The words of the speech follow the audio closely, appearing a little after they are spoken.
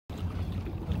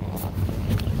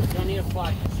a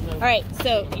flag. All right,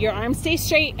 so your arms stay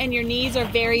straight and your knees are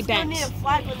very bent. Need a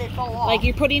flag when they fall off. Like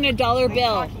you're putting a dollar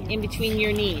bill in between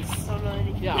your knees.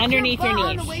 Yeah. Underneath your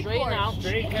knees. Straighten out.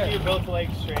 Straight, give you both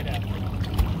legs straight up.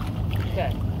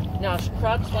 Okay. Now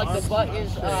crux like the butt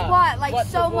is squat like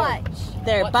so much.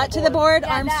 There, butt to the board,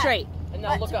 arms that. straight. And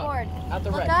now look up at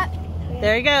the Look red. up.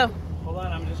 There you go. Hold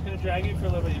on, I'm just going to drag you for a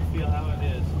little bit and feel how it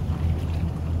is.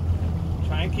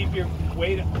 Try and keep your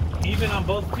weight even on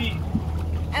both feet.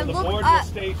 And so the look board up. will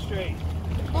stay straight.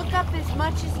 Look up as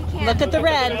much as you can. Look at the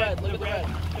red. Look at the red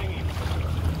thingy.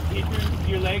 Keep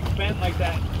your legs bent like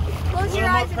that. Close A your little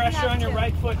more eyes pressure on your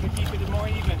right foot to keep it more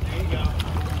even. There you go.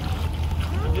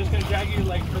 I'm just going to drag your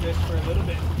leg for this for a little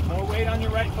bit. More weight on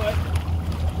your right foot.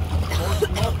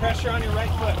 More pressure on your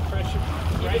right foot. Pressure.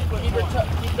 Right foot.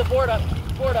 Keep the board up.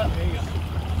 Board up. There you go.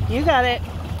 You got it.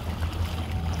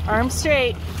 Arms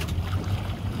straight.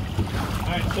 All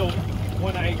right. So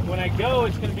when I go,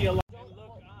 it's going to be a lot.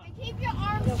 And keep your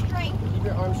arms straight. Keep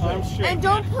your arms straight. Arms straight. And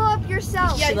don't pull up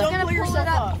yourself. Yeah, She's don't gonna pull pull yourself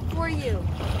it up for you.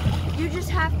 You just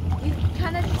have. You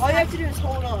kind of just. All you have to do is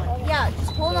hold on. Yeah,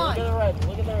 just hold on. Look at the red.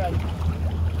 Look at the red.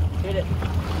 Hit it.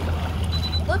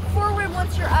 Look forward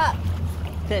once you're up.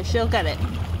 That she'll get it.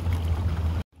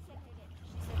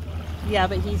 Yeah,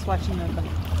 but he's watching them.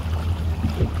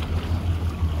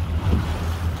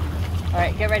 All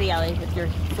right, get ready, Allie, with your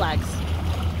flags.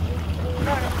 All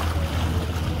right.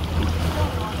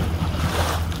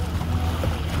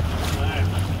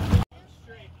 Arms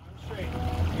straight. Arms straight.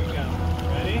 Here we go.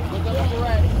 Ready? Look up at the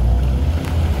red.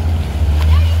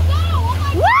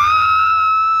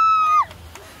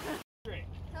 Straight.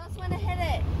 Tell us when to hit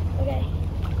it. Okay.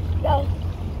 Go.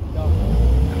 Go.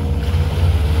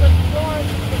 Put the board.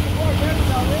 Put the board. There we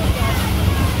go. There we go.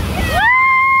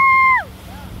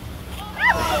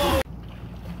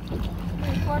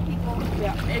 Four people.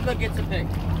 Yeah. Ava gets a pick.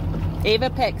 Ava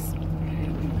picks.